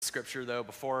scripture, though,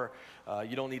 before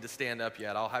you don't need to stand up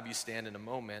yet. I'll have you stand in a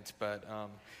moment. But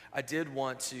I did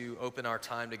want to open our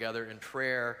time together in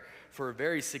prayer for a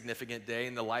very significant day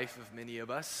in the life of many of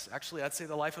us. Actually, I'd say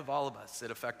the life of all of us.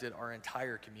 It affected our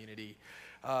entire community.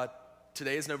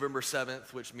 Today is November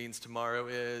 7th, which means tomorrow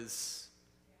is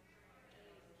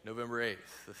November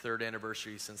 8th, the third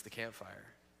anniversary since the campfire.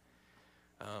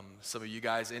 Some of you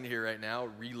guys in here right now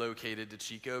relocated to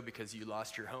Chico because you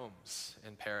lost your homes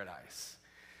in Paradise.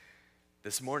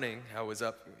 This morning, I was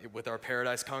up with our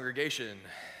Paradise congregation,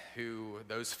 who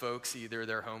those folks, either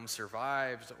their homes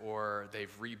survived or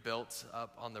they've rebuilt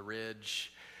up on the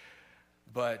ridge.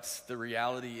 But the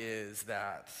reality is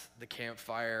that the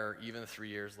campfire, even 3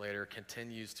 years later,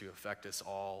 continues to affect us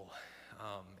all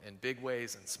in big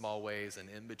ways and small ways and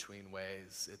in between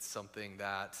ways. It's something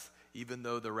that, even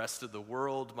though the rest of the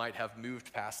world might have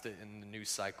moved past it in the news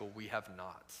cycle, we have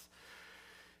not.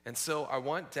 And so I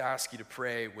want to ask you to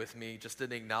pray with me, just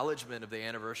an acknowledgement of the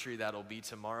anniversary that'll be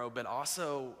tomorrow, but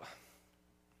also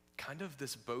kind of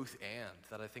this both and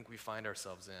that I think we find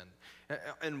ourselves in.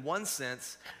 In one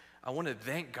sense, I want to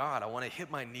thank God. I want to hit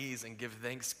my knees and give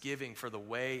thanksgiving for the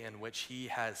way in which He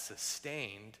has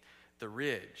sustained the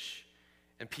ridge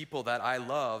and people that I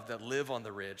love that live on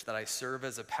the ridge, that I serve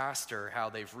as a pastor,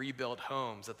 how they've rebuilt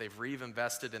homes, that they've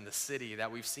reinvested in the city,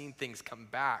 that we've seen things come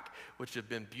back, which have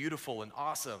been beautiful and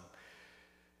awesome.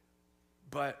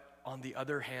 But on the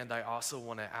other hand, I also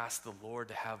want to ask the Lord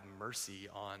to have mercy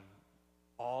on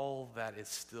all that is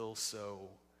still so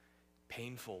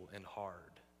painful and hard.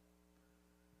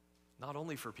 Not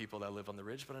only for people that live on the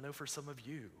ridge, but I know for some of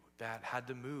you that had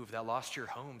to move, that lost your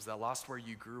homes, that lost where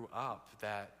you grew up,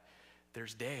 that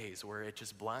there's days where it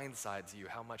just blindsides you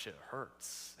how much it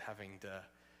hurts having to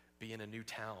be in a new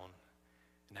town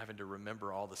and having to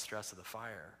remember all the stress of the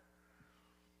fire.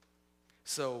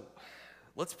 So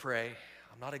let's pray.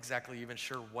 I'm not exactly even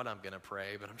sure what I'm going to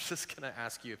pray, but I'm just going to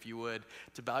ask you, if you would,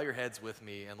 to bow your heads with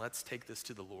me and let's take this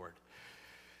to the Lord.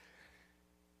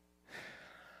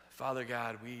 Father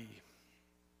God,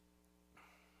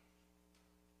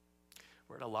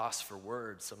 we're at a loss for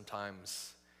words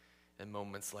sometimes. In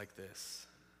moments like this,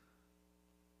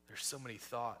 there's so many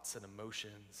thoughts and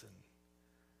emotions and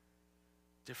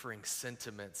differing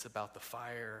sentiments about the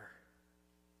fire.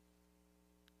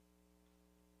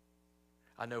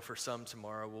 I know for some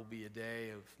tomorrow will be a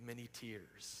day of many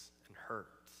tears and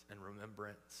hurt and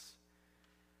remembrance.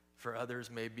 For others,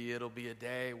 maybe it'll be a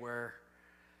day where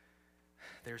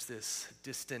there's this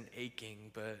distant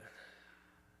aching, but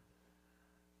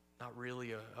not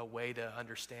really a way to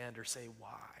understand or say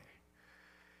why.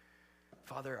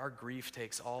 Father, our grief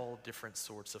takes all different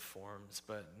sorts of forms,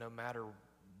 but no matter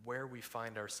where we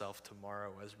find ourselves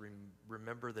tomorrow as we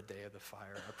remember the day of the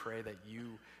fire, I pray that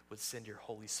you would send your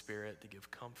Holy Spirit to give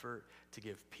comfort, to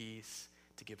give peace,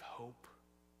 to give hope.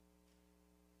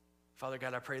 Father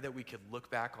God, I pray that we could look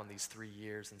back on these 3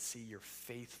 years and see your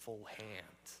faithful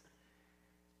hand.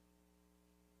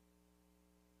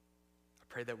 I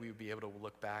pray that we would be able to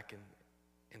look back and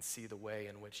see the way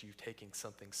in which you've taken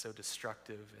something so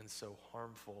destructive and so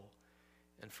harmful,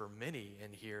 and for many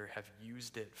in here have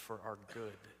used it for our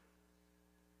good.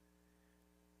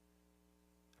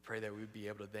 I pray that we would be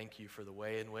able to thank you for the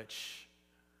way in which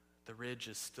the ridge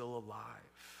is still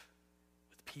alive,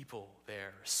 with people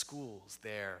there, schools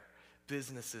there,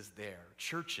 businesses there,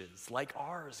 churches like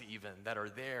ours even that are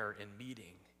there in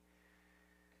meeting.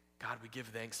 God, we give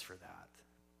thanks for that.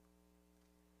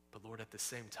 But Lord, at the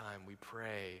same time, we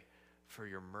pray for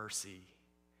your mercy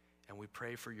and we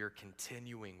pray for your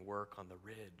continuing work on the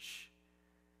ridge.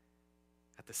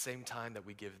 At the same time that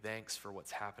we give thanks for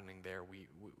what's happening there,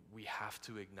 we have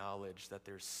to acknowledge that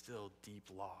there's still deep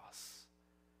loss.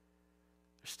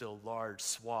 There's still large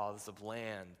swaths of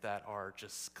land that are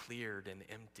just cleared and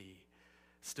empty.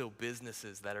 Still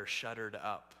businesses that are shuttered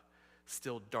up.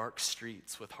 Still dark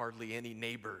streets with hardly any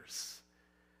neighbors.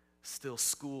 Still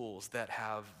schools that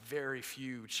have very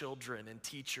few children and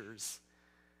teachers.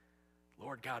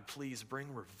 Lord God, please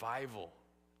bring revival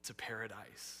to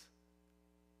Paradise.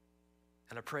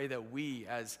 And I pray that we,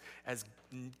 as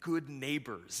good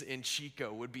neighbors in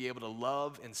Chico, would be able to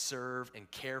love and serve and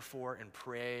care for and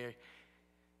pray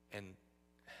and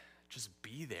just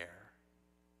be there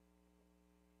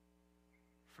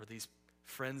for these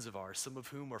friends of ours, some of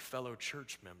whom are fellow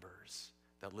church members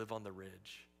that live on the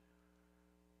ridge.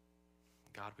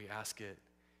 God, we ask it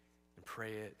and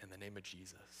pray it in the name of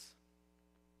Jesus.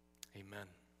 Amen.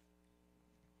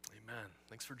 Amen.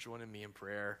 Thanks for joining me in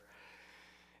prayer.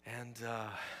 And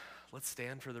let's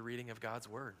stand for the reading of God's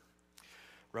word.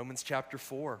 Romans chapter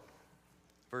 4,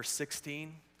 verse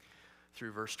 16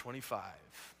 through verse 25.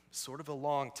 sort of a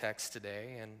long text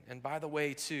today. And by the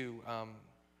way, too,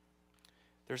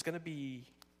 there's going to be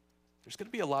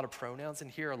a lot of pronouns in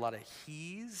here, a lot of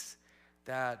he's,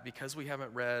 that because we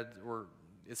haven't read, or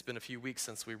it's been a few weeks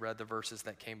since we read the verses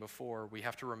that came before, we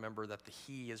have to remember that the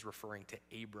he is referring to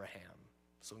Abraham.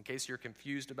 So in case you're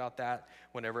confused about that,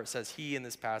 whenever it says he in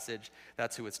this passage,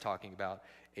 that's who it's talking about,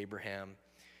 Abraham.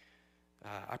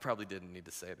 I probably didn't need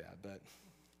to say that, but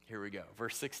here we go.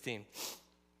 Verse 16.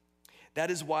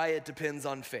 That is why it depends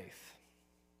on faith,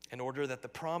 in order that the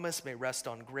promise may rest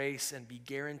on grace and be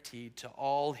guaranteed to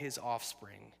all his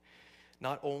offspring,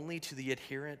 not only to the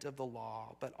adherent of the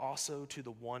law, but also to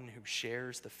the one who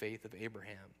shares the faith of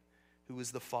Abraham, who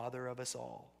is the father of us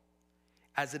all.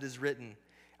 As it is written,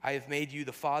 I have made you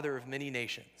the father of many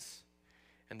nations,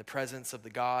 in the presence of the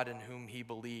God in whom he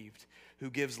believed, who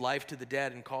gives life to the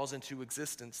dead and calls into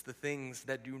existence the things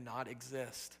that do not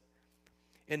exist.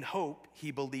 In hope,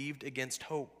 he believed against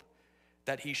hope,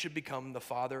 that he should become the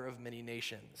father of many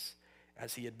nations.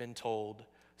 As he had been told,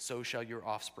 so shall your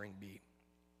offspring be.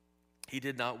 He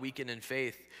did not weaken in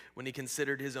faith when he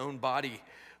considered his own body,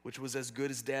 which was as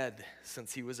good as dead,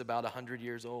 since he was about 100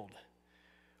 years old,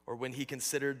 or when he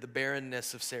considered the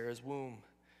barrenness of Sarah's womb.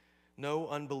 No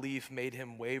unbelief made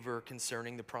him waver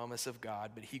concerning the promise of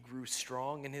God, but he grew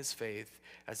strong in his faith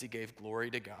as he gave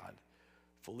glory to God,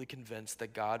 fully convinced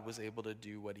that God was able to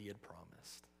do what he had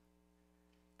promised.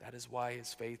 That is why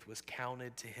his faith was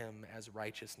counted to him as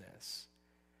righteousness.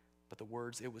 But the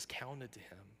words "it was counted to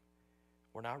him"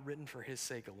 were not written for his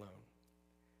sake alone,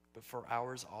 but for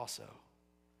ours also.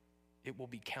 It will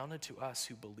be counted to us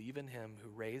who believe in him who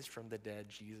raised from the dead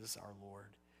Jesus our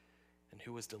Lord, and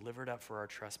who was delivered up for our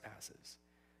trespasses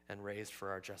and raised for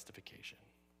our justification.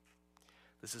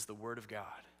 This is the word of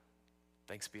God.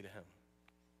 Thanks be to him.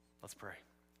 Let's pray.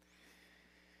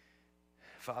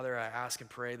 Father, I ask and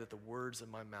pray that the words of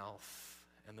my mouth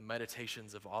and the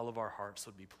meditations of all of our hearts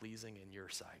would be pleasing in your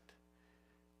sight.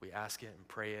 We ask it and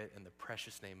pray it in the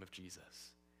precious name of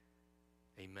Jesus.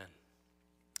 Amen.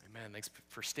 Amen. Thanks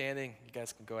for standing. You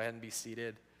guys can go ahead and be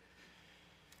seated.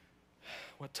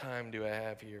 What time do I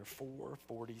have here?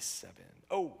 4:47.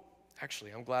 Oh,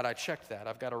 actually, I'm glad I checked that.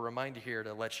 I've got a reminder here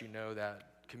to let you know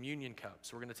that communion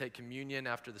cups. We're going to take communion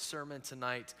after the sermon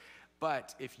tonight.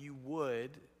 But if you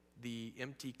would, the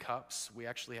empty cups, we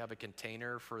actually have a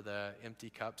container for the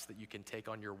empty cups that you can take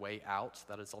on your way out.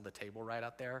 That is on the table right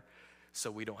out there.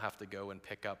 So we don't have to go and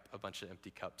pick up a bunch of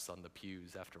empty cups on the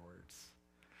pews afterwards.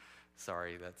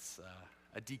 Sorry, that's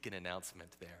a deacon announcement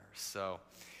there. So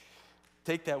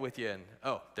take that with you. And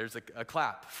oh, there's a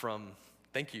clap from,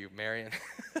 thank you, Marion.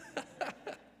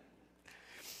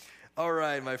 All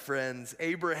right, my friends.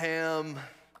 Abraham,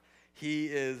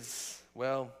 he's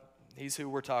who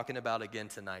we're talking about again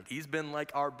tonight. He's been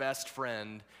like our best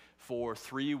friend for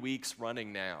 3 weeks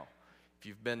running now. If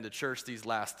you've been to church these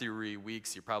last 3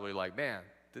 weeks, you're probably like, man,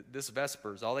 this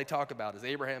Vespers, all they talk about is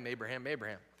Abraham, Abraham,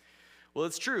 Abraham. Well,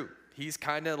 it's true. He's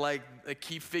kind of like a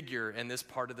key figure in this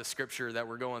part of the scripture that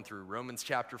we're going through. Romans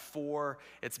chapter 4,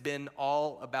 it's been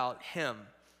all about him.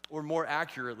 Or more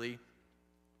accurately,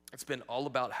 it's been all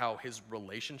about how his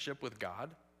relationship with God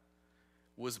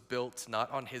was built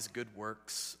not on his good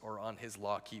works or on his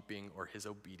law keeping or his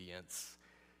obedience.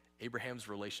 Abraham's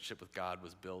relationship with God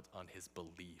was built on his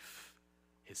belief,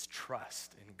 his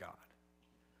trust in God.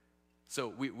 So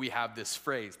we have this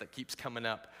phrase that keeps coming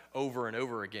up over and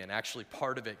over again. Actually,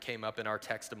 part of it came up in our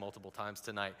text multiple times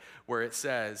tonight, where it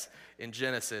says in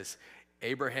Genesis,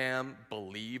 Abraham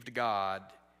believed God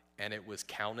and it was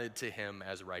counted to him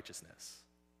as righteousness.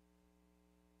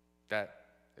 That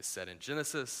is said in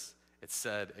Genesis. It's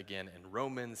said again in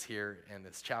Romans here in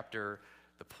this chapter.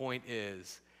 The point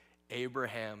is,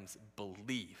 Abraham's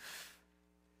belief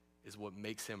is what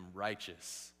makes him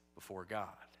righteous before God.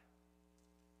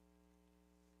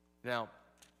 Now,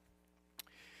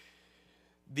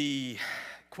 the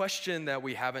question that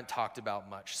we haven't talked about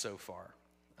much so far,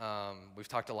 we've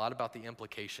talked a lot about the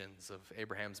implications of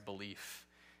Abraham's belief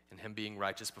and him being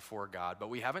righteous before God, but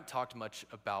we haven't talked much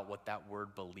about what that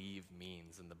word believe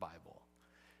means in the Bible.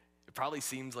 It probably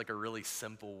seems like a really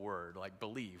simple word, like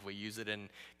believe. We use it in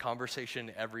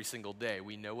conversation every single day.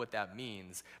 We know what that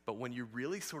means, but when you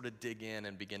really sort of dig in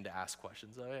and begin to ask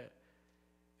questions of it,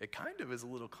 it kind of is a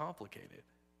little complicated.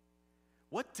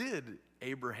 What did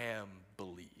Abraham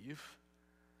believe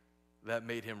that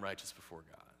made him righteous before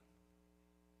God?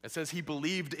 It says he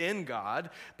believed in God,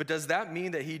 but does that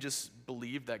mean that he just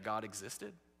believed that God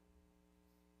existed?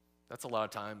 That's a lot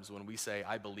of times when we say,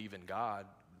 I believe in God,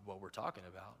 what we're talking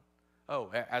about. Oh,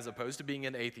 as opposed to being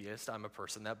an atheist, I'm a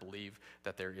person that believes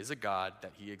that there is a God,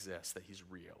 that he exists, that he's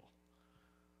real.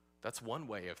 That's one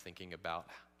way of thinking about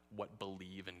what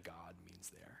believe in God means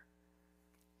there.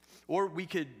 Or we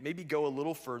could maybe go a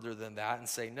little further than that and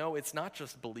say, no, it's not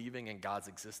just believing in God's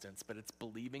existence, but it's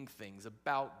believing things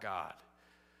about God.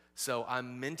 So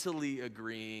I'm mentally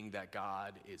agreeing that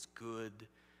God is good,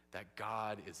 that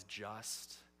God is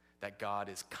just, that God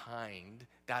is kind.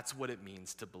 That's what it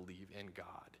means to believe in God.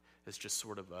 It's just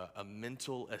sort of a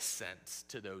mental assent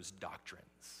to those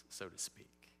doctrines, so to speak.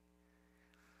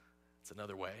 It's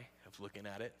another way of looking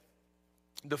at it.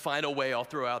 The final way I'll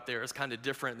throw out there is kind of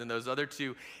different than those other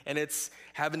two, and it's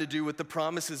having to do with the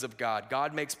promises of God.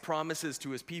 God makes promises to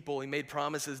his people. He made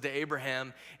promises to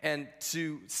Abraham, and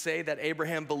to say that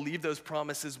Abraham believed those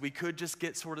promises, we could just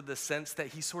get sort of the sense that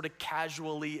he sort of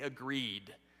casually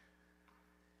agreed,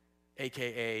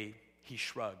 AKA he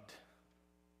shrugged.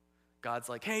 God's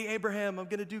like, hey, Abraham, I'm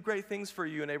going to do great things for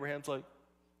you, and Abraham's like,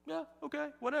 yeah, okay,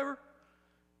 whatever.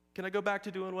 Can I go back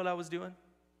to doing what I was doing?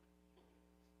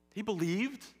 He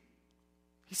believed.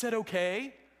 He said,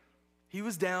 okay. He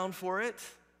was down for it.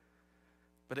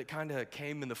 But it kind of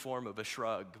came in the form of a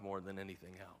shrug more than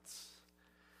anything else.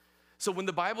 So when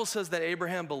the Bible says that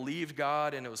Abraham believed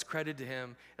God and it was credited to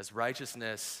him as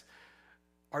righteousness,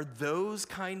 are those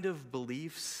kind of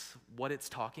beliefs what it's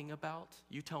talking about?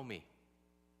 You tell me.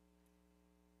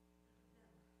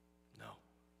 No.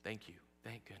 Thank you.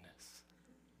 Thank goodness.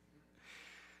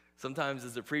 Sometimes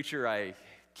as a preacher, I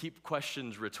keep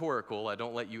questions rhetorical. I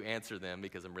don't let you answer them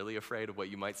because I'm really afraid of what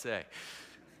you might say.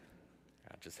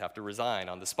 I just have to resign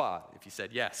on the spot if you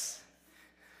said yes.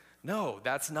 No,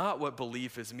 that's not what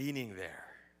belief is meaning there.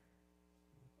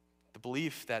 The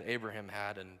belief that Abraham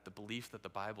had and the belief that the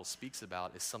Bible speaks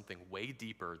about is something way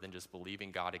deeper than just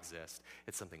believing God exists.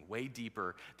 It's something way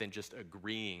deeper than just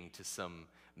agreeing to some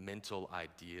mental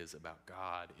ideas about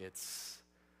God. It's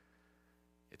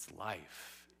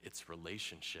life. It's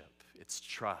relationship, it's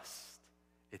trust,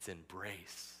 it's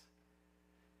embrace.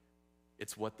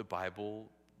 It's what the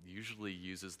Bible usually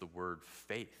uses the word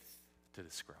faith to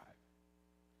describe.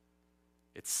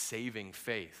 It's saving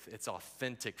faith, it's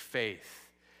authentic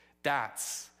faith.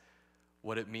 That's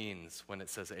what it means when it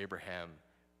says Abraham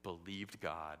believed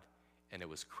God and it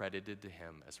was credited to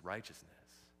him as righteousness.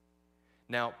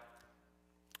 Now,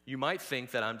 you might think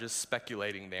that I'm just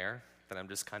speculating there, that I'm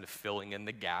just kind of filling in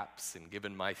the gaps and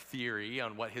giving my theory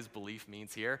on what his belief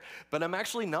means here, but I'm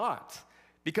actually not,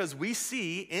 because we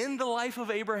see in the life of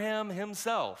Abraham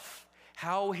himself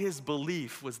how his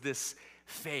belief was this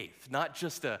faith, not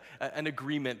just an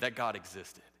agreement that God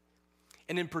existed.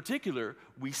 And in particular,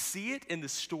 we see it in the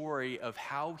story of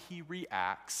how he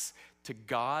reacts to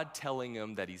God telling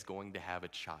him that he's going to have a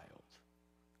child,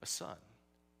 a son.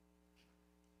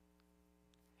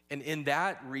 And in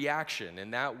that reaction,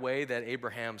 in that way that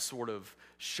Abraham sort of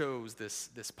shows this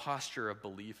posture of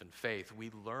belief and faith, we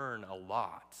learn a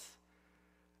lot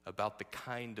about the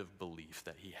kind of belief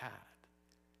that he had.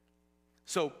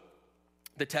 So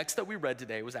the text that we read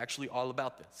today was actually all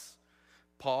about this.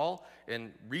 Paul,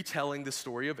 in retelling the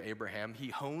story of Abraham, he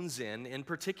hones in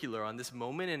particular on this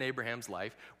moment in Abraham's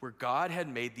life where God had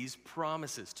made these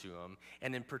promises to him,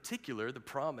 and in particular, the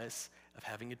promise of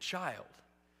having a child.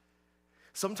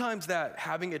 Sometimes that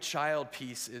having a child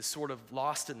piece is sort of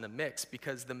lost in the mix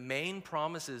because the main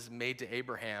promises made to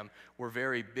Abraham were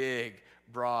very big,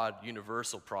 broad,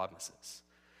 universal promises.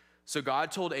 So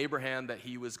God told Abraham that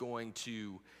he was going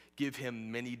to give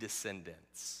him many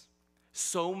descendants.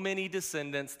 So many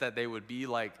descendants that they would be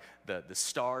like the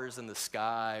stars in the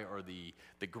sky or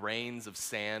the grains of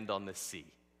sand on the sea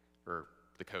or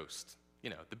the coast,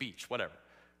 the beach, whatever.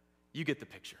 You get the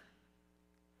picture.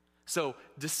 So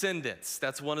descendants,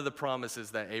 that's one of the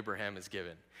promises that Abraham is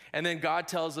given. And then God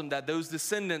tells him that those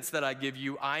descendants that I give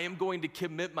you, I am going to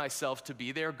commit myself to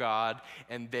be their God,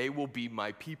 and they will be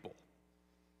my people.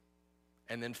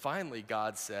 And then finally,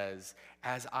 God says,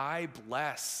 as I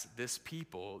bless this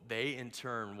people, they in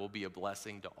turn will be a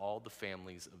blessing to all the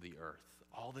families of the earth,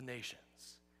 all the nations.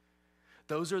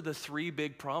 Those are the three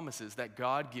big promises that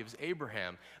God gives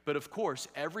Abraham. But of course,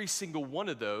 every single one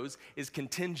of those is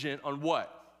contingent on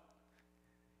what?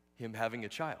 Him having a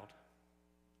child.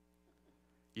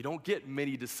 You don't get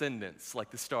many descendants like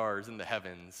the stars in the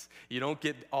heavens. You don't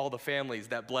get all the families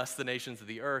that bless the nations of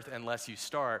the earth unless you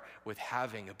start with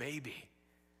having a baby.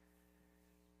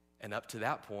 And up to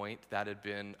that point, that had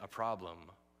been a problem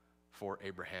for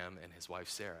Abraham and his wife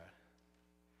Sarah.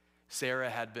 Sarah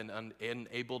had been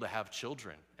unable to have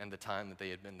children in the time that they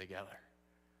had been together.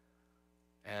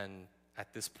 And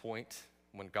at this point,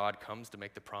 when God comes to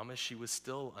make the promise, she was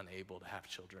still unable to have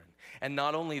children. And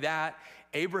not only that,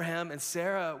 Abraham and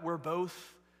Sarah were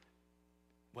both,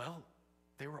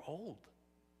 they were old.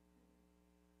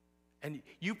 And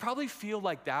you probably feel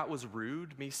like that was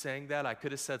rude, me saying that. I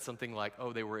could have said something like,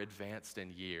 oh, they were advanced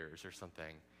in years or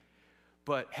something.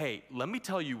 But hey, let me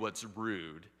tell you what's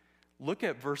rude. Look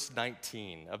at verse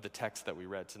 19 of the text that we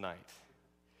read tonight.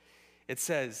 It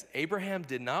says, Abraham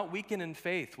did not weaken in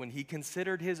faith when he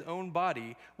considered his own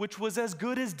body, which was as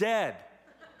good as dead.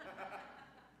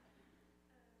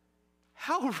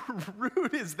 How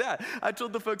rude is that? I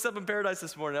told the folks up in Paradise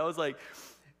this morning, I was like,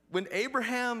 when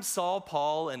Abraham saw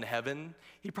Paul in heaven,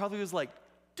 he probably was like,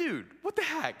 dude, what the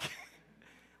heck?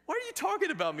 Why are you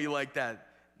talking about me like that?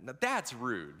 Now, that's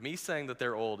rude. Me saying that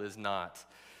they're old is not.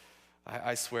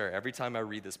 I swear, every time I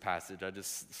read this passage, I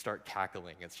just start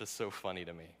cackling. It's just so funny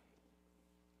to me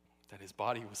that his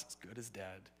body was as good as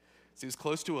dead. So he was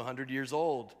close to 100 years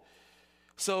old.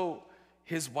 So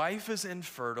his wife is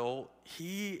infertile.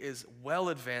 He is well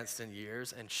advanced in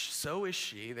years, and so is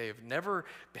she. They have never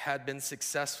had been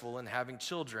successful in having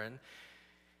children.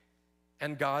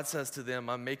 And God says to them,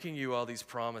 I'm making you all these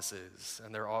promises,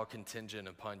 and they're all contingent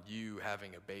upon you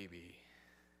having a baby.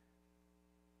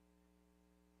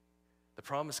 The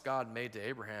promise God made to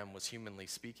Abraham was, humanly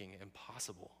speaking,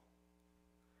 impossible.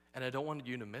 And I don't want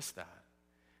you to miss that.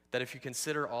 That if you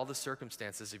consider all the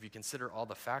circumstances, if you consider all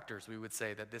the factors, we would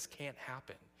say that this can't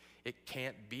happen. It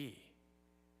can't be.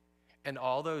 And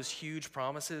all those huge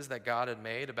promises that God had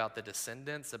made about the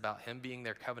descendants, about him being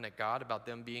their covenant God, about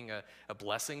them being a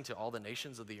blessing to all the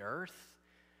nations of the earth,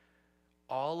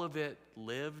 all of it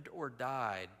lived or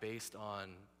died based on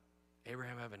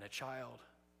Abraham having a child,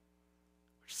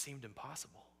 which seemed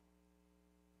impossible.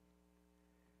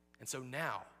 And so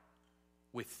now,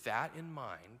 with that in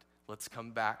mind, let's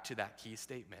come back to that key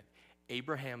statement.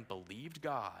 Abraham believed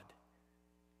God,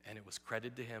 and it was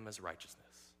credited to him as righteousness.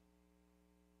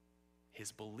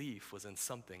 His belief was in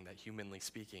something that, humanly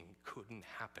speaking, couldn't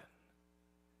happen.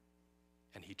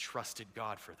 And he trusted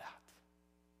God for that.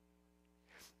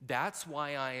 That's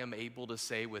why I am able to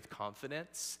say with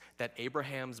confidence that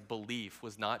Abraham's belief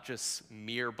was not just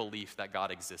mere belief that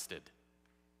God existed.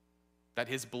 That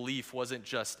his belief wasn't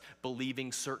just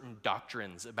believing certain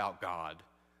doctrines about God.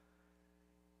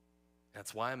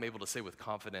 That's why I'm able to say with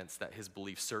confidence that his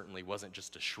belief certainly wasn't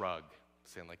just a shrug,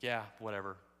 saying like, yeah,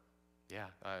 whatever. Yeah,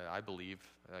 I believe.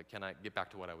 Can I get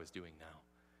back to what I was doing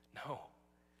now? No.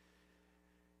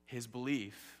 His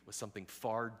belief was something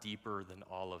far deeper than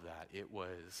all of that. It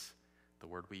was the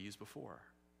word we used before,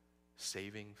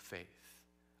 saving faith,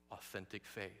 authentic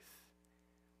faith.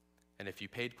 And if you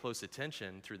paid close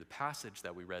attention through the passage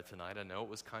that we read tonight, I know it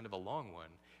was kind of a long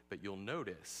one, but you'll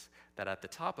notice that at the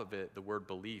top of it, the word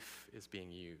belief is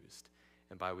being used.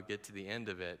 And by we get to the end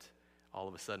of it, all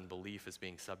of a sudden belief is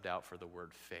being subbed out for the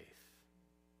word faith.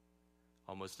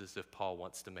 Almost as if Paul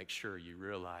wants to make sure you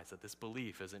realize that this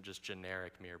belief isn't just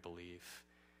generic mere belief.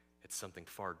 It's something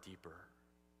far deeper.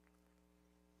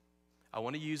 I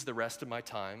want to use the rest of my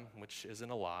time, which isn't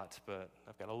a lot, but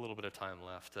I've got a little bit of time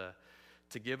left,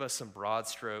 to give us some broad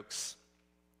strokes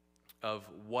of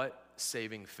what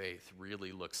saving faith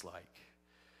really looks like.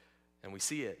 And we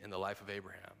see it in the life of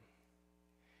Abraham.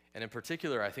 And in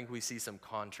particular, I think we see some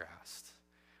contrast.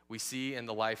 We see in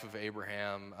the life of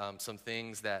Abraham some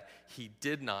things that he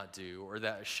did not do, or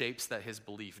that shapes that his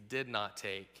belief did not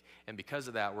take. And because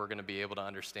of that, we're going to be able to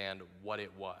understand what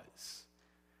it was.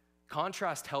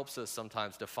 Contrast helps us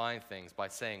sometimes define things by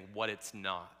saying what it's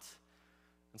not.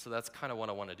 And so that's kind of what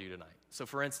I want to do tonight. So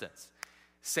for instance,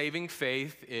 saving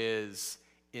faith is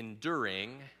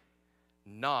enduring,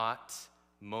 not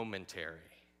momentary.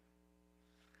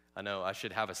 I know I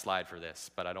should have a slide for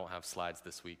this, but I don't have slides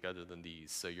this week other than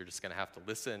these. So you're just going to have to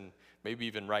listen, maybe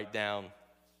even write down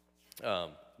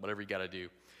whatever you got to do.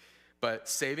 But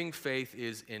saving faith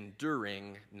is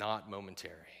enduring, not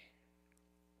momentary.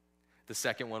 The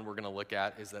second one we're going to look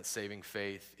at is that saving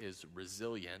faith is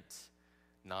resilient,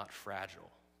 not fragile.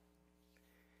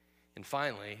 And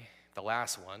finally, the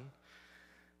last one,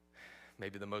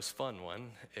 maybe the most fun one,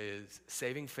 is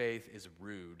saving faith is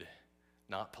rude,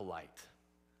 not polite.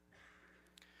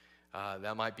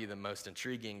 That might be the most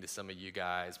intriguing to some of you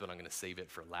guys, but I'm going to save it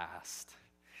for last.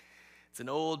 It's an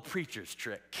old preacher's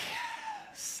trick.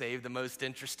 Save the most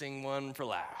interesting one for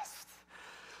last.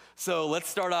 So let's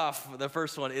start off with the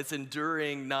first one. It's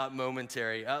enduring, not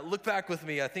momentary. Look back with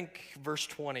me. I think verse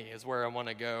 20 is where I want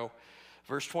to go.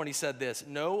 Verse 20 said this: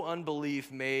 no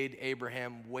unbelief made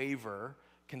Abraham waver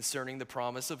concerning the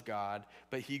promise of God,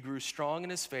 but he grew strong in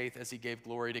his faith as he gave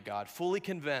glory to God, fully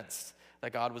convinced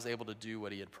that God was able to do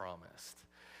what he had promised.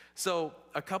 So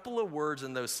a couple of words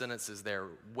in those sentences there,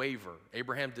 waver.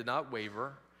 Abraham did not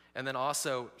waver. And then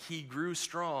also, he grew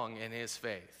strong in his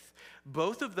faith.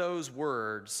 Both of those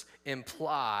words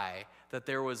imply that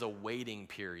there was a waiting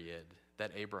period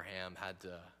that Abraham had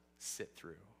to sit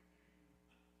through.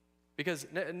 Because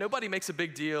nobody makes a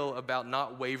big deal about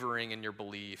not wavering in your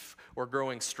belief or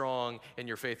growing strong in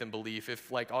your faith and belief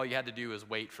if like all you had to do is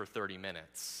wait for 30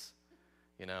 minutes.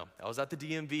 You know, I was at the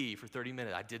DMV for 30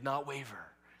 minutes. I did not waver.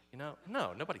 You know,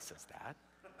 no, nobody says that.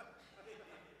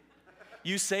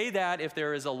 You say that if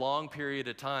there is a long period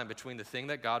of time between the thing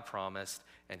that God promised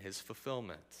and his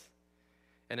fulfillment.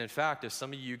 And in fact, if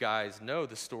some of you guys know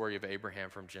the story of Abraham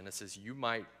from Genesis, you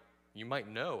might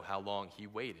know how long he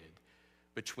waited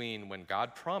between when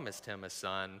God promised him a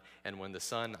son and when the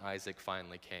son Isaac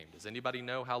finally came. Does anybody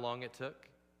know how long it took?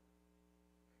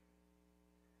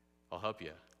 I'll help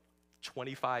you.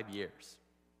 25 years.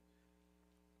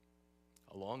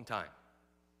 A long time.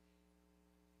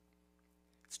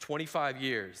 It's 25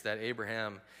 years that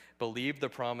Abraham believed the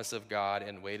promise of God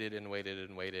and waited and waited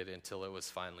and waited until it was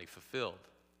finally fulfilled.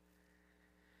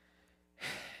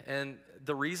 And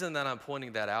the reason that I'm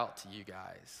pointing that out to you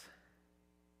guys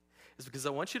is because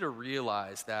I want you to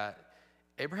realize that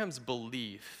Abraham's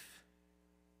belief,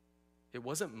 it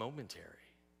wasn't momentary.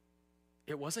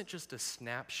 It wasn't just a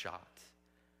snapshot,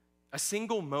 a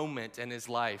single moment in his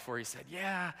life where he said,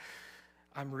 yeah,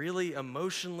 I'm really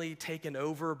emotionally taken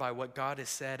over by what God has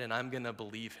said and I'm going to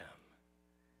believe him.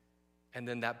 And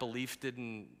then that belief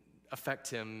didn't affect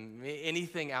him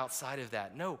anything outside of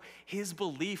that. No, his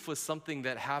belief was something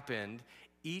that happened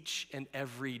each and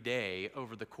every day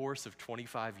over the course of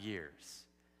 25 years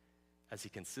as he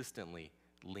consistently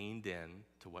leaned in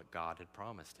to what God had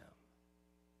promised him.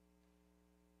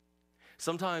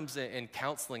 Sometimes in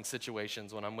counseling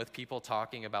situations, when I'm with people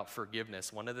talking about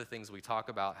forgiveness, one of the things we talk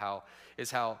about is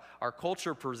how our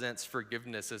culture presents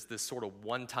forgiveness as this sort of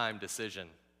one-time decision.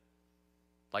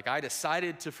 Like, I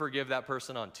decided to forgive that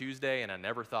person on Tuesday and I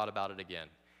never thought about it again.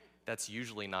 That's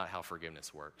usually not how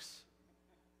forgiveness works.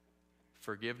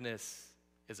 Forgiveness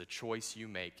is a choice you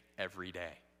make every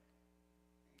day.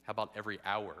 How about every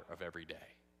hour of every day?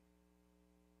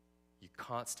 You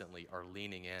constantly are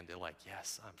leaning into like,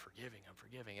 yes, I'm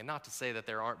forgiving. And not to say that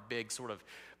there aren't big sort of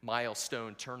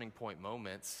milestone turning point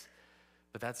moments,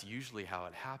 but that's usually how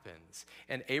it happens.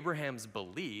 And Abraham's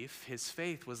belief, his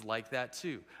faith was like that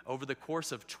too. Over the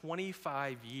course of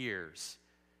 25 years,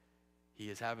 he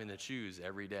is having to choose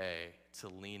every day to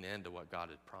lean into what God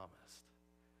had promised.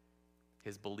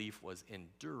 His belief was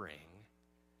enduring,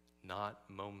 not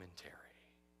momentary.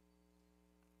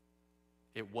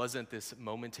 It wasn't this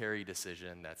momentary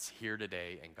decision that's here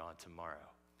today and gone tomorrow.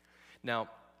 Now,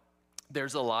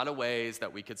 there's a lot of ways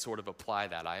that we could sort of apply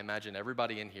that. I imagine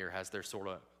everybody in here has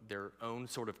their own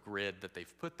sort of grid that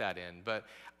they've put that in. But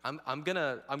I'm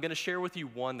gonna share with you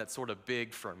one that's sort of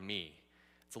big for me.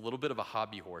 It's a little bit of a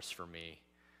hobby horse for me.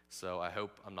 So I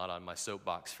hope I'm not on my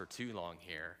soapbox for too long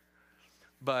here.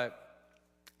 But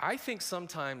I think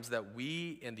sometimes that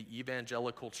we in the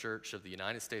evangelical church of the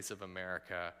United States of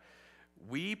America,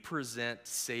 we present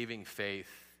saving faith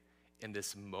in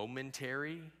this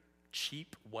momentary,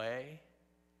 cheap way,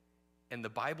 and the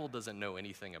Bible doesn't know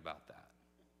anything about that.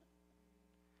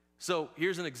 So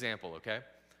here's an example, okay?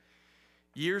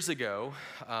 Years ago,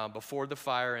 before the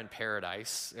fire in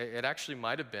Paradise, it actually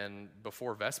might have been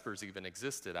before Vespers even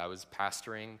existed. I was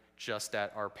pastoring just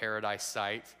at our Paradise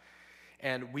site,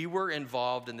 and we were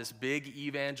involved in this big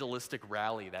evangelistic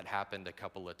rally that happened a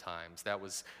couple of times. That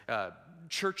was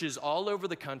churches all over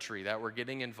the country that were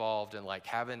getting involved and like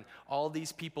having all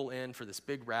these people in for this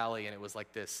big rally. And it was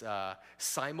like this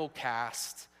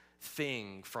simulcast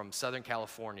thing from Southern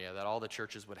California that all the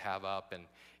churches would have up. And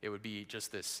it would be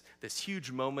just this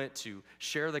huge moment to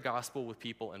share the gospel with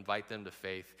people, invite them to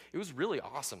faith. It was a really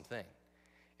awesome thing.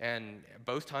 And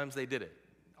both times they did it,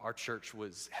 our church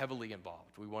was heavily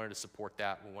involved. We wanted to support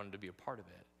that. We wanted to be a part of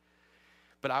it.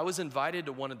 But I was invited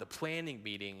to one of the planning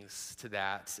meetings to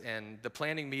that. And the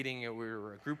planning meeting, we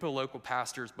were a group of local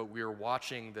pastors, but we were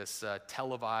watching this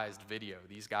televised video,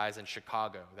 these guys in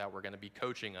Chicago that were going to be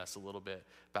coaching us a little bit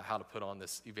about how to put on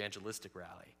this evangelistic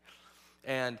rally.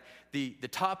 And the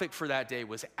topic for that day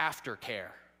was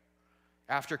aftercare.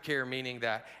 Aftercare meaning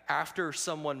that after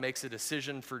someone makes a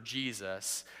decision for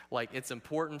Jesus, like it's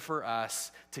important for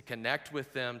us to connect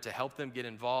with them, to help them get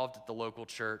involved at the local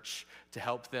church, to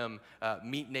help them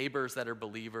meet neighbors that are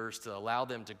believers, to allow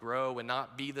them to grow and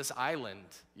not be this island,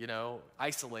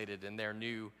 isolated in their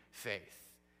new faith.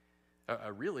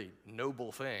 A really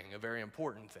noble thing, a very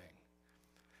important thing.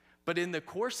 But in the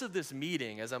course of this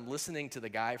meeting, as I'm listening to the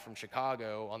guy from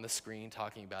Chicago on the screen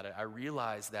talking about it, I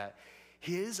realized that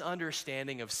his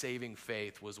understanding of saving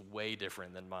faith was way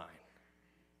different than mine.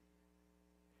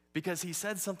 Because he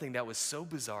said something that was so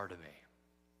bizarre to me.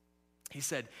 He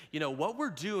said, what we're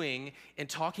doing in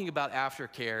talking about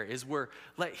aftercare is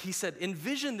he said,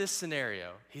 envision this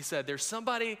scenario. He said, there's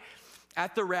somebody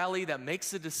at the rally that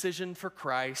makes a decision for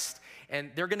Christ,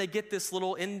 and they're gonna get this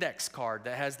little index card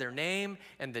that has their name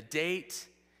and the date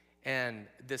and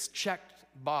this checked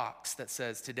box that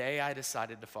says, today I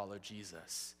decided to follow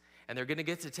Jesus. And they're gonna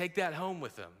get to take that home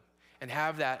with them and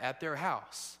have that at their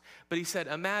house. But he said,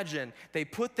 imagine they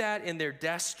put that in their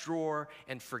desk drawer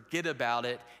and forget about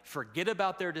it, forget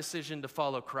about their decision to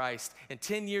follow Christ. And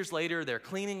 10 years later, they're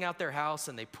cleaning out their house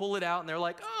and they pull it out and they're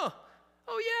like, oh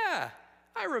yeah,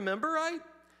 I remember I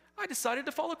decided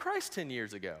to follow Christ 10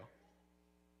 years ago.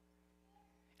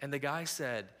 And the guy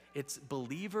said, it's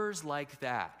believers like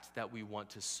that we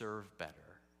want to serve better.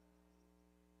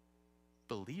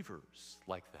 Believers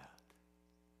like that.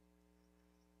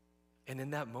 And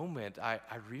in that moment, I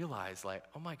realized,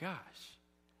 oh my gosh,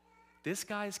 this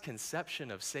guy's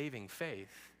conception of saving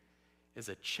faith is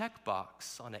a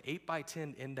checkbox on an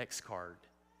 8x10 index card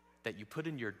that you put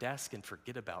in your desk and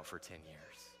forget about for 10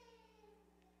 years.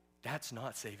 That's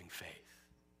not saving faith.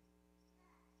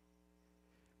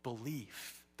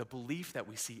 Belief, the belief that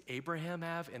we see Abraham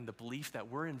have and the belief that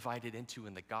we're invited into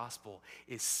in the gospel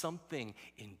is something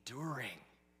enduring.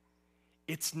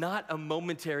 It's not a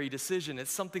momentary decision.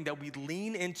 It's something that we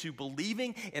lean into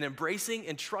believing and embracing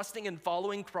and trusting and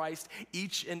following Christ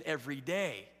each and every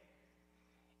day.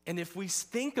 And if we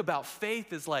think about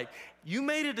faith as you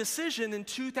made a decision in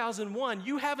 2001,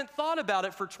 you haven't thought about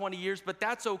it for 20 years, but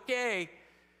that's okay.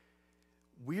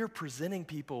 We're presenting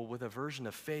people with a version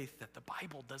of faith that the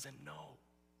Bible doesn't know.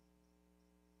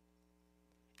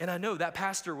 And I know that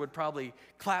pastor would probably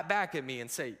clap back at me and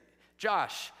say,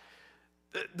 Josh,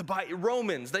 the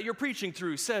Romans that you're preaching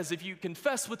through says if you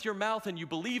confess with your mouth and you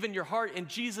believe in your heart and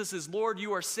Jesus is Lord,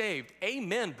 you are saved.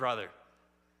 Amen, brother.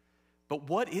 But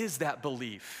what is that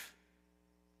belief?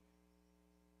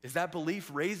 Is that belief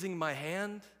raising my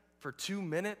hand for 2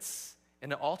 minutes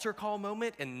in an altar call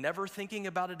moment and never thinking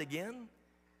about it again?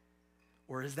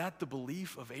 Or is that the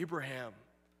belief of Abraham,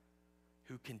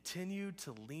 who continued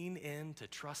to lean into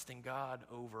trusting God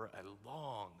over a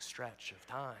long stretch of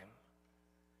time?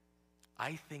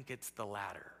 I think it's the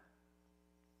latter.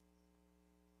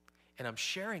 And I'm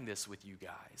sharing this with you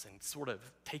guys and sort of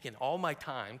taking all my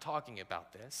time talking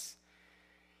about this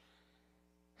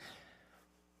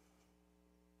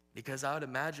because I would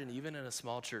imagine even in a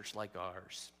small church like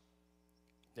ours,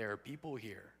 there are people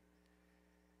here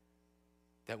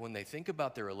that when they think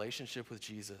about their relationship with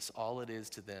Jesus, all it is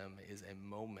to them is a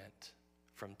moment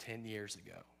from 10 years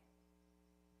ago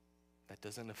that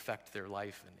doesn't affect their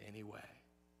life in any way.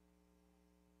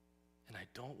 And I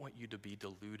don't want you to be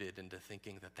deluded into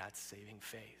thinking that that's saving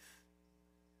faith.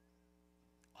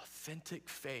 Authentic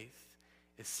faith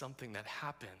is something that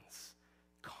happens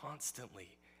constantly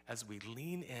as we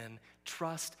lean in,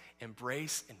 trust,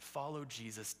 embrace, and follow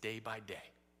Jesus day by day.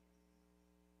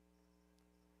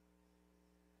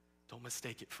 Don't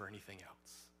mistake it for anything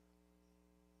else.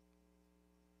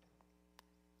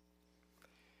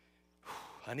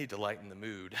 I need to lighten the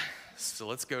mood, so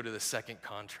let's go to the second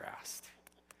contrast.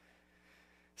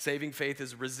 Saving faith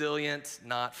is resilient,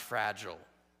 not fragile.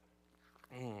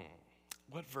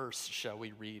 What verse shall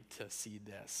we read to see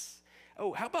this?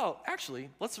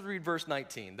 Let's read verse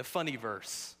 19, the funny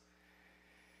verse.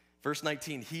 Verse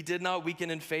 19, he did not weaken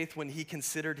in faith when he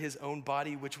considered his own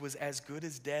body, which was as good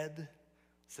as dead,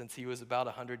 since he was about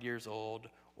 100 years old,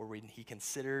 or when he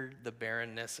considered the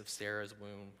barrenness of Sarah's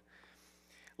womb.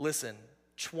 Listen,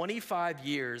 25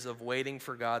 years of waiting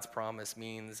for God's promise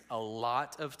means a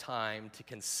lot of time to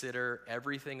consider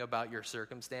everything about your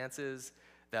circumstances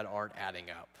that aren't adding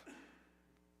up.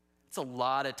 It's a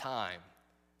lot of time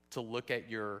to look at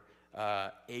your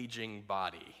aging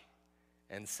body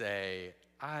and say,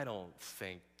 I don't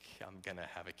think I'm gonna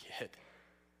have a kid.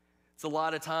 It's a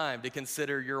lot of time to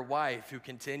consider your wife who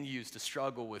continues to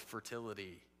struggle with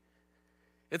fertility.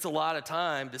 It's a lot of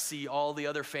time to see all the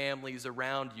other families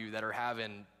around you that are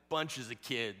having bunches of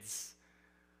kids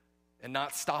and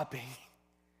not stopping,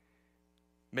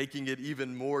 making it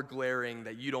even more glaring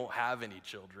that you don't have any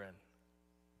children.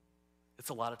 It's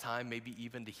a lot of time maybe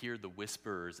even to hear the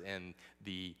whispers and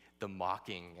the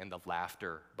mocking and the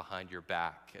laughter behind your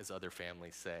back as other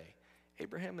families say,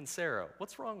 Abraham and Sarah,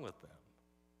 what's wrong with them?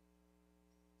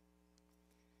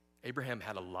 Abraham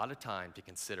had a lot of time to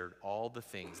consider all the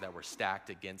things that were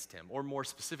stacked against him, or more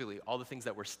specifically, all the things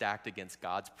that were stacked against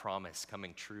God's promise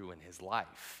coming true in his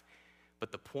life.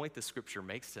 But the point the scripture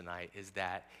makes tonight is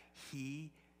that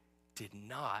he did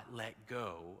not let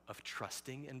go of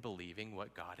trusting and believing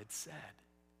what God had said.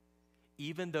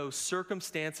 Even though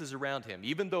circumstances around him,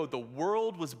 even though the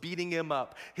world was beating him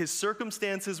up, his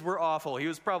circumstances were awful. He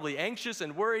was probably anxious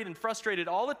and worried and frustrated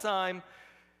all the time.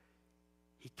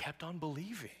 He kept on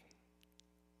believing.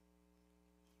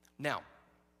 Now,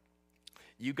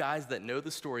 you guys that know the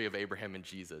story of Abraham and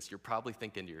Jesus, you're probably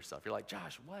thinking to yourself, you're like,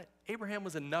 Josh, what? Abraham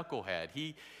was a knucklehead.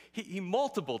 He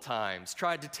multiple times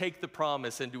tried to take the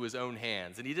promise into his own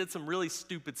hands, and he did some really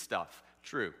stupid stuff.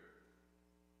 True.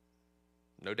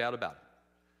 No doubt about it.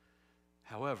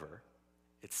 However,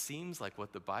 it seems like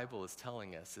what the Bible is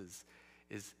telling us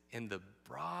is in the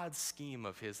broad scheme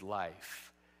of his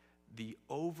life, the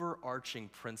overarching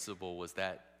principle was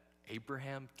that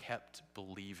Abraham kept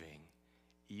believing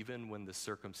even when the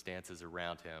circumstances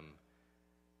around him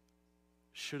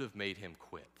should have made him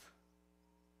quit.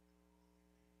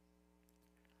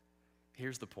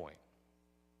 Here's the point.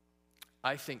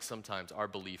 I think sometimes our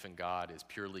belief in God is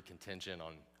purely contingent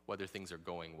on whether things are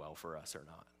going well for us or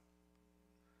not.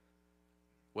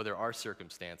 Whether our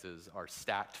circumstances are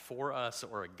stacked for us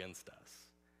or against us.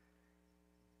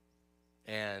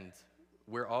 And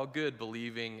we're all good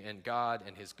believing in God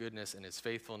and his goodness and his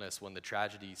faithfulness when the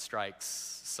tragedy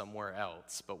strikes somewhere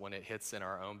else, but when it hits in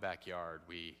our own backyard,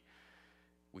 we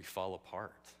fall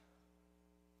apart.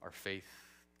 Our faith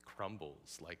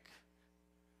crumbles like,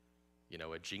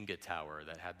 a Jenga tower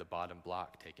that had the bottom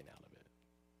block taken out of it.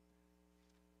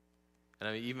 And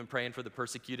I'm even praying for the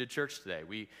persecuted church today.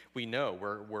 We know,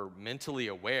 we're mentally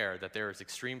aware that there is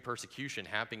extreme persecution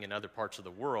happening in other parts of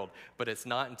the world, but it's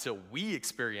not until we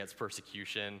experience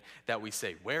persecution that we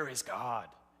say, where is God?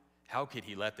 How could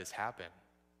he let this happen?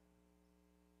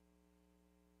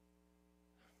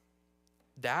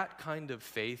 That kind of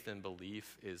faith and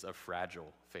belief is a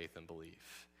fragile faith and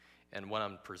belief. And what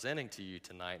I'm presenting to you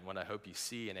tonight, and what I hope you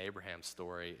see in Abraham's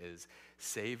story, is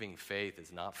saving faith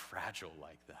is not fragile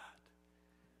like that.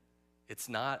 It's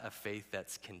not a faith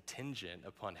that's contingent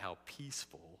upon how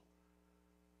peaceful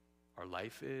our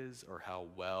life is or how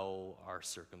well our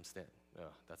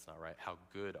how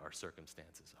good our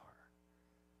circumstances are.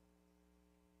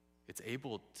 It's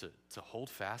able to hold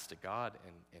fast to God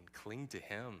and cling to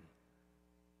him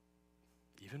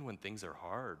even when things are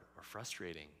hard or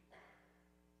frustrating,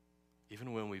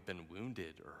 even when we've been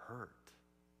wounded or hurt.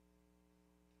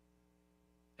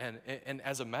 And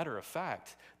as a matter of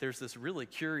fact, there's this really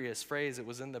curious phrase. It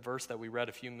was in the verse that we read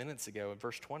a few minutes ago in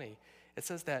verse 20. It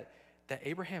says that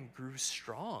Abraham grew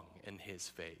strong in his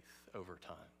faith over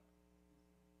time.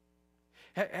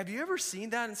 Have you ever seen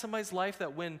that in somebody's life,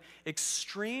 that when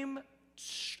extreme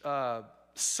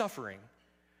suffering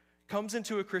comes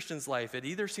into a Christian's life, it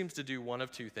either seems to do one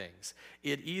of two things.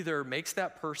 It either makes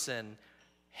that person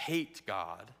hate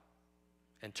God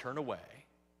and turn away,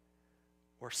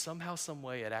 or somehow, some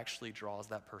way, it actually draws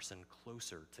that person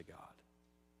closer to God.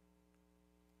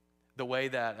 The way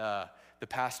that the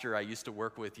pastor I used to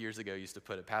work with years ago used to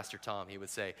put it, Pastor Tom, he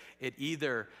would say, it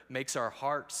either makes our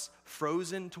hearts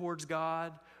frozen towards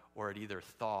God, or it either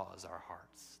thaws our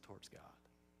hearts towards God.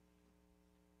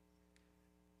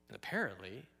 And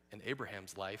apparently, in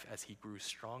Abraham's life, as he grew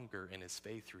stronger in his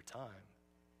faith through time,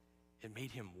 it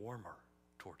made him warmer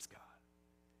towards God.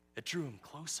 It drew him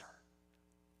closer.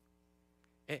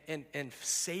 And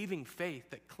saving faith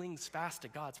that clings fast to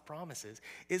God's promises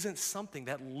isn't something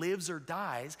that lives or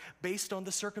dies based on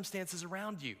the circumstances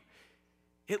around you.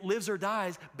 It lives or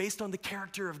dies based on the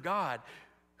character of God,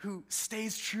 who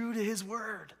stays true to his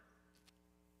word,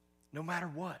 no matter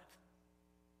what.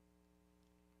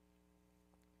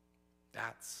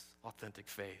 That's authentic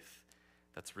faith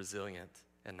that's resilient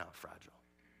and not fragile.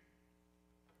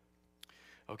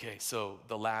 Okay, so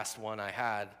the last one I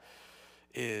had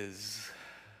is,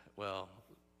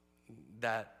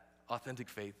 that authentic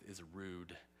faith is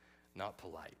rude, not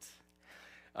polite.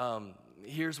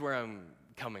 Here's where I'm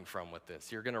coming from with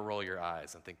this. You're going to roll your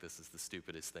eyes and think this is the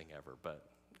stupidest thing ever, but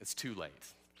it's too late.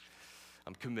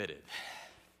 I'm committed.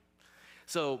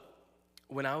 So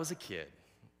when I was a kid,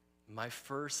 my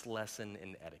first lesson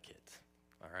in etiquette,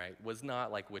 was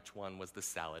not like which one was the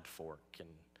salad fork and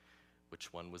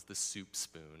which one was the soup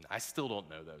spoon. I still don't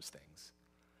know those things.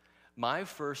 My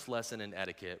first lesson in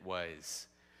etiquette was,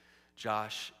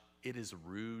 Josh, it is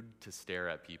rude to stare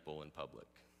at people in public.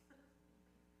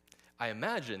 I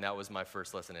imagine that was my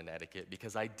first lesson in etiquette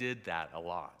because I did that a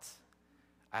lot.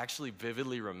 I actually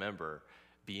vividly remember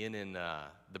being in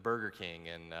the Burger King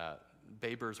and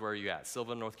Babers, where are you at?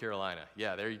 Sylva, North Carolina.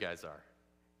 Yeah, there you guys are.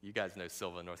 You guys know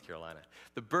Sylva, North Carolina.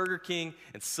 The Burger King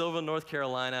in Sylva, North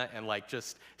Carolina, and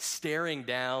just staring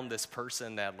down this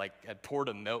person that had poured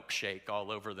a milkshake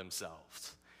all over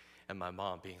themselves. And my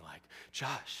mom being like,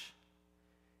 Josh,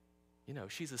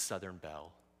 she's a Southern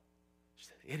belle. She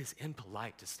said, it is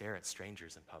impolite to stare at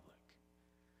strangers in public.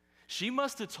 She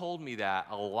must have told me that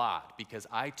a lot because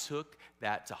I took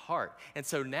that to heart. And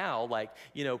so now,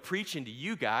 preaching to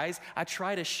you guys, I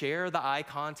try to share the eye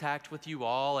contact with you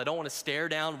all. I don't want to stare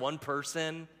down one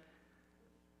person.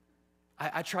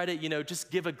 I try to, just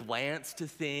give a glance to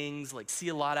things, see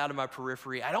a lot out of my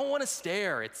periphery. I don't want to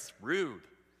stare. It's rude.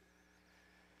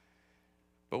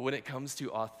 But when it comes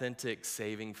to authentic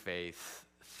saving faith,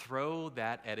 throw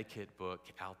that etiquette book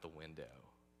out the window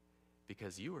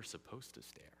because you are supposed to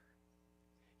stare.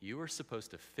 You are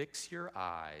supposed to fix your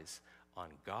eyes on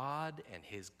God and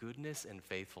his goodness and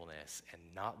faithfulness and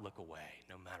not look away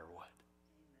no matter what.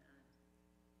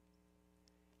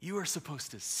 You are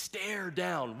supposed to stare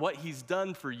down what he's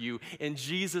done for you in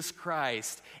Jesus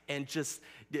Christ and just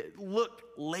look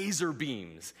laser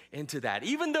beams into that.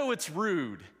 Even though it's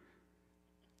rude,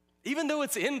 even though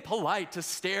it's impolite to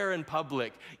stare in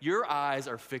public, your eyes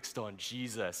are fixed on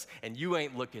Jesus and you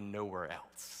ain't looking nowhere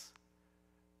else.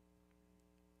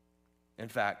 In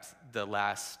fact, the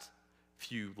last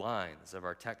few lines of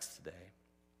our text today,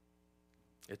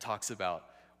 it talks about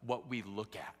what we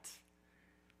look at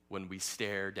when we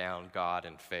stare down God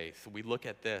in faith. We look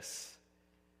at this,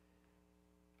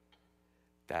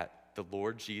 that the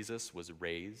Lord Jesus was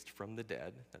raised from the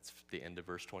dead. That's the end of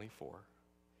verse 24.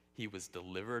 He was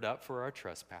delivered up for our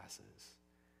trespasses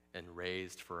and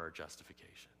raised for our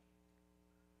justification.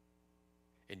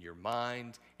 In your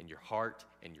mind, in your heart,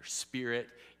 in your spirit,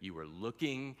 you are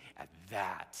looking at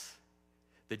that.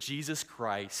 The Jesus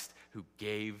Christ who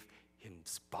gave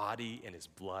his body and his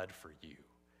blood for you.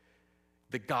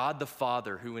 The God the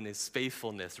Father who in his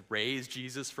faithfulness raised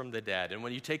Jesus from the dead. And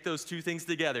when you take those two things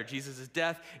together, Jesus'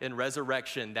 death and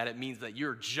resurrection, that it means that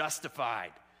you're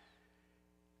justified.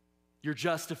 You're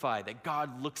justified, that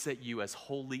God looks at you as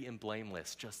holy and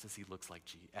blameless, just as he looks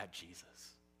at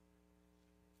Jesus.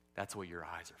 That's what your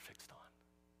eyes are fixed on.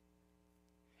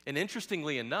 And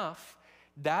interestingly enough,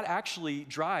 that actually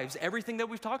drives everything that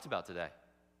we've talked about today.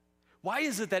 Why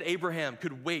is it that Abraham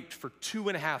could wait for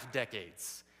 2.5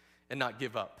 decades and not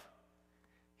give up?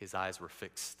 His eyes were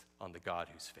fixed on the God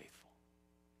who's faithful.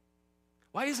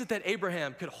 Why is it that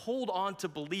Abraham could hold on to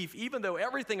belief even though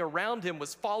everything around him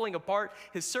was falling apart?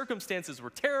 His circumstances were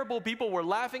terrible. People were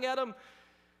laughing at him.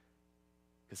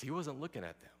 Because he wasn't looking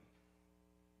at them.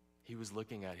 He was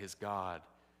looking at his God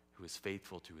who is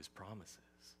faithful to his promises.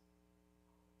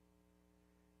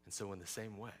 And so in the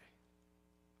same way,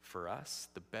 for us,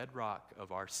 the bedrock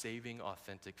of our saving,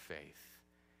 authentic faith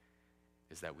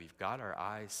is that we've got our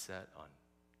eyes set on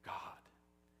God.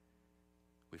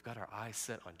 We've got our eyes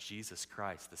set on Jesus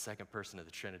Christ, the second person of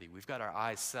the Trinity. We've got our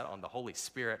eyes set on the Holy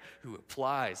Spirit who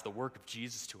applies the work of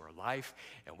Jesus to our life,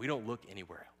 and we don't look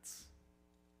anywhere else.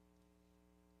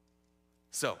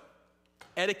 So,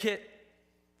 etiquette,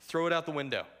 throw it out the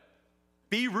window.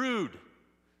 Be rude.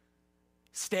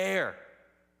 Stare.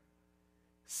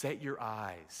 Set your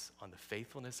eyes on the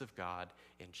faithfulness of God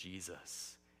in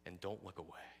Jesus and don't look away.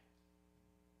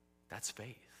 That's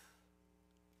faith.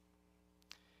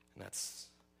 And that's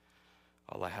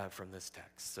all I have from this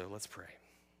text. So let's pray.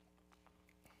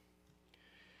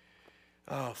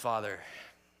 Oh, Father,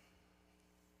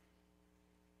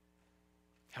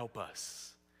 help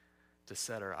us to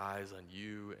set our eyes on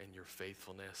you and your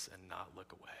faithfulness and not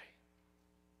look away.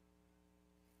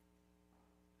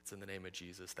 It's in the name of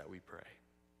Jesus that we pray.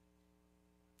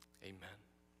 Amen.